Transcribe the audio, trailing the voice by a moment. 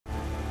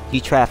You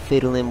try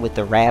fiddling with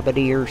the rabbit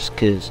ears,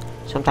 'cause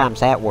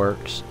sometimes that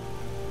works.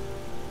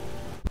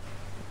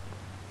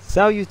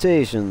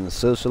 Salutations,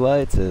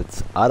 socialites.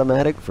 It's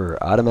Automatic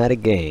for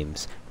Automatic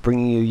Games,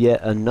 bringing you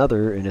yet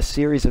another in a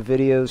series of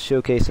videos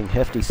showcasing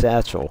Hefti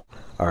Satchel,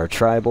 our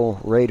tribal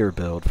raider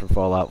build for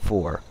Fallout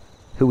 4,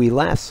 who we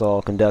last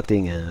saw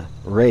conducting a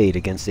raid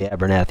against the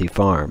Abernathy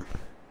farm.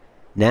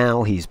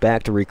 Now he's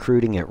back to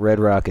recruiting at Red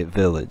Rocket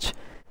Village,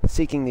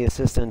 seeking the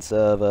assistance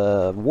of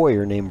a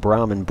warrior named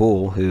Brahmin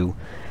Bull, who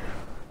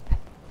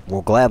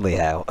will gladly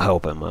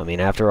help him. I mean,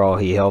 after all,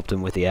 he helped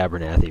him with the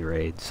Abernathy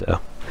raid, so.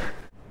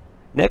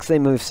 Next they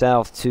move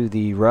south to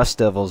the Rust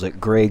Devils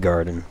at Grey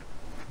Garden.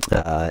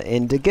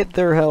 And to get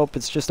their help,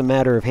 it's just a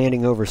matter of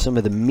handing over some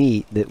of the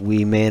meat that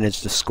we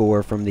managed to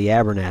score from the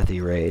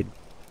Abernathy raid.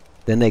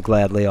 Then they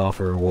gladly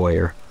offer a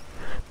warrior.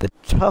 The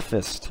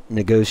toughest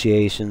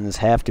negotiations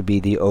have to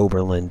be the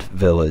Oberland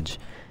village.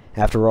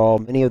 After all,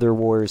 many of their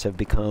warriors have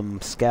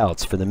become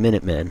scouts for the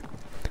Minutemen.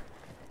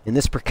 In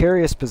this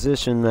precarious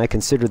position, I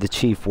consider the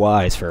chief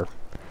wise for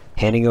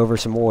handing over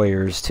some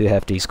warriors to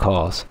Hefti's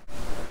cause.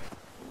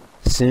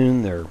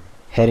 Soon they're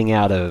heading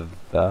out of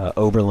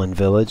Oberland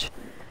village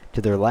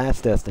to their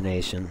last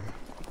destination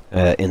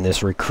in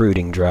this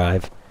recruiting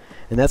drive,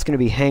 and that's going to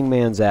be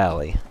Hangman's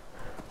Alley,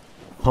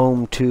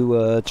 home to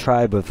a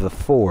tribe of the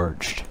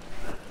Forged.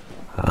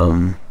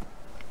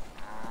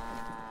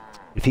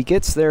 If he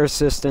gets their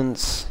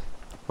assistance,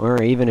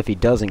 or even if he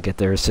doesn't get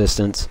their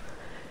assistance,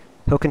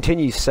 he'll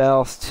continue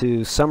south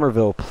to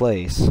Somerville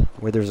Place,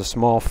 where there's a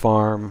small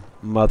farm,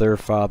 mother,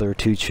 father,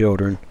 2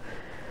 children.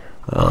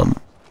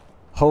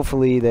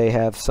 Hopefully they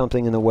have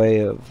something in the way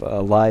of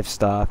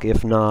livestock.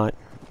 If not,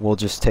 we'll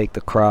just take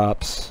the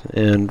crops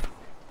and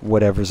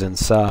whatever's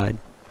inside.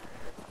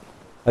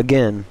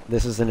 Again,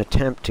 this is an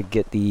attempt to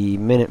get the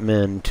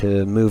Minutemen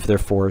to move their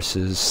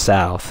forces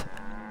south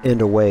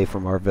and away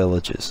from our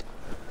villages.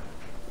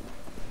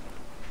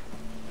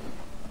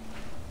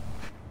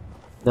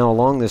 Now,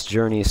 along this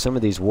journey, some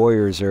of these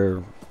warriors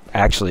are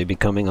actually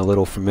becoming a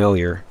little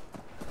familiar.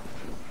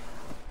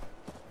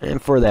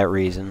 And for that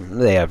reason,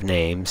 they have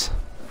names.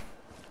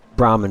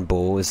 Brahmin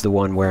Bull is the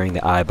one wearing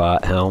the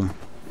Eyebot helm.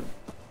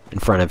 In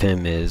front of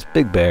him is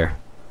Big Bear.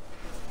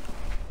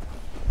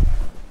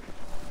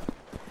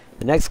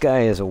 The next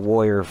guy is a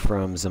warrior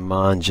from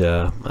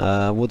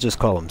Zamanja. We'll just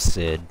call him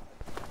Sid.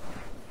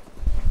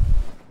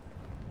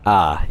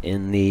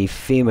 And the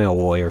female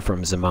warrior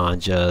from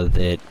Zamanja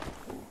that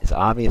is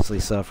obviously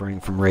suffering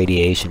from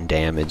radiation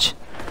damage.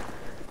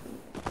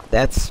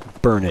 That's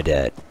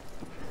Bernadette.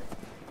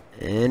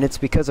 And it's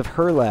because of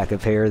her lack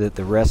of hair that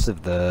the rest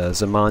of the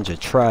Zamanja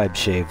tribe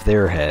shave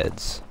their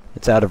heads.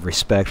 It's out of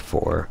respect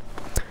for her.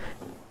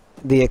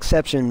 The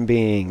exception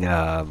being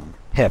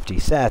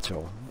Hefti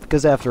Satchel,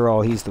 because after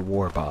all, he's the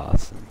war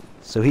boss.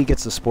 So he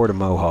gets to sport a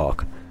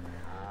mohawk.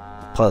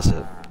 Plus,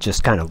 it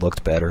just kind of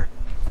looked better.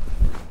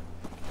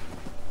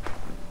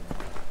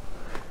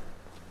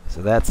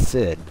 So that's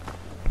Sid.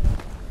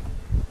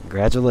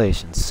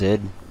 Congratulations,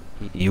 Sid.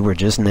 You were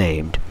just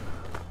named.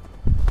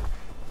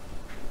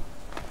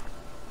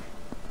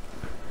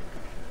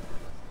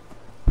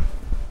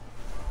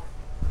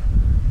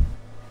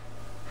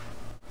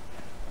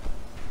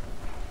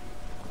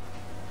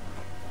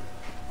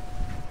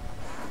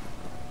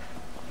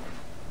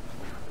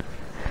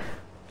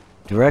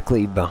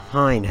 Directly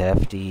behind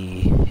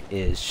Hefti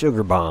is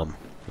Sugar Bomb,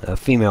 a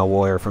female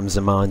warrior from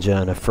Zamanja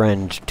and a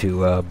friend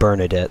to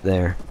Bernadette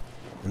there.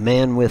 The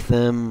man with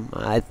them,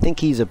 I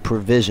think he's a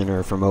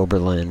provisioner from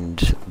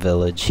Oberland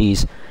village.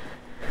 He's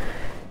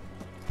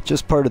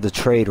just part of the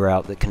trade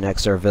route that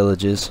connects our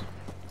villages.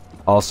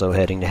 Also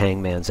heading to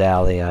Hangman's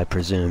Alley, I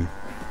presume.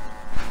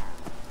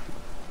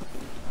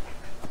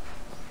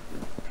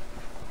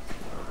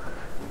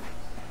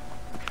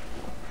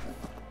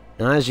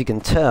 Now, as you can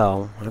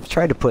tell, I've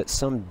tried to put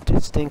some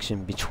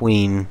distinction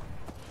between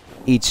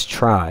each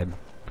tribe.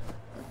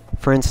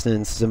 For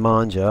instance,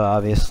 Zamanja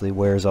obviously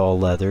wears all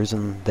leathers,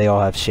 and they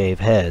all have shaved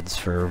heads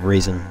for a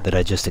reason that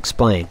I just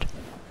explained.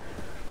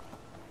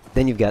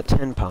 Then you've got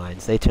Ten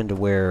Pines. They tend to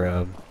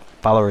wear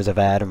followers of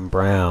Adam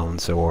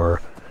Brown's,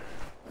 or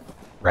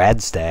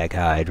Radstag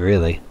hide,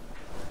 really.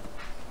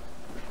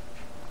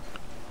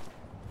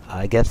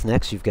 I guess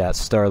next you've got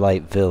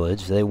Starlight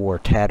Village. They wore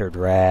tattered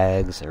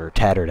rags or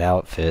tattered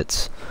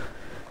outfits.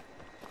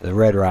 The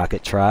Red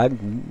Rocket tribe,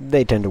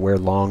 they tend to wear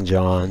long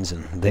johns,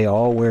 and they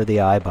all wear the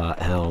Eyebot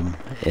helm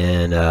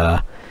and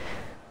a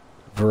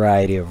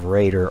variety of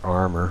raider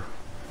armor.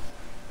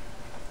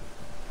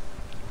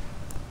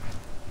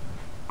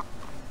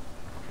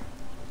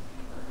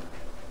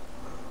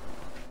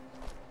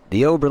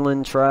 The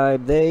Oberland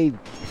tribe, they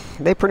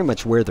pretty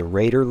much wear the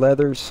raider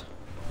leathers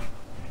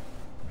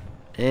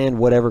and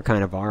whatever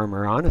kind of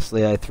armor.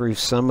 Honestly, I threw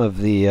some of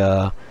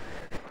the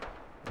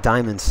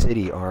Diamond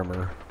City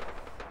armor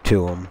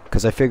to them,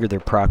 because I figured their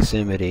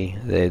proximity,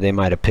 they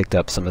might have picked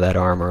up some of that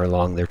armor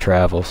along their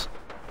travels.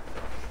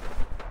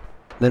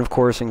 Then of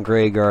course in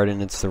Grey Garden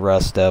it's the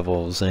Rust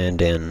Devils,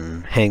 and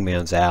in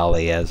Hangman's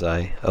Alley, as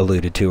I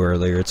alluded to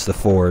earlier, it's the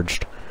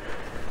Forged.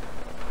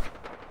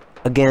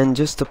 Again,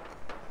 just to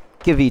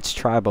give each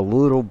tribe a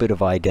little bit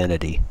of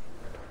identity.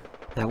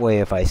 That way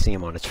if I see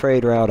them on a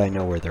trade route, I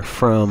know where they're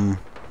from.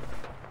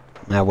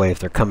 That way if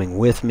they're coming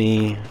with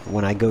me,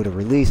 when I go to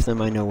release them,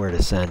 I know where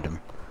to send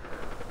them.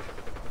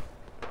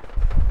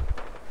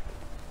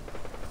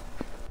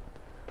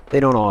 They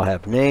don't all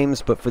have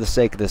names, but for the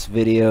sake of this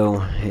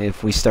video,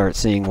 if we start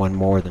seeing one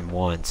more than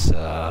once,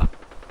 I'm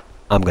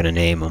going to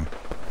name them.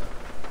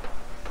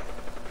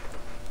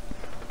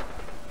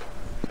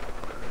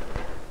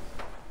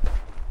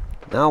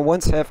 Now,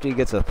 once Hefti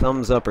gets a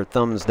thumbs up or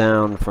thumbs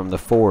down from the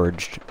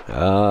Forged,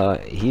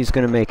 he's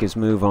going to make his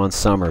move on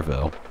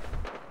Somerville.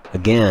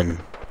 Again,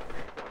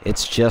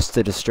 it's just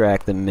to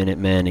distract the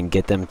Minutemen and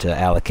get them to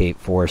allocate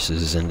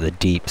forces in the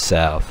deep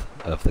south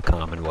of the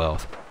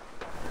Commonwealth.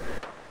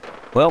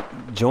 Well,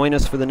 join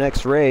us for the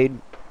next raid,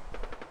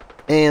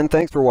 and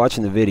thanks for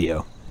watching the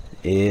video.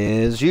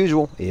 As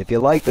usual, if you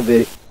like the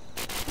video...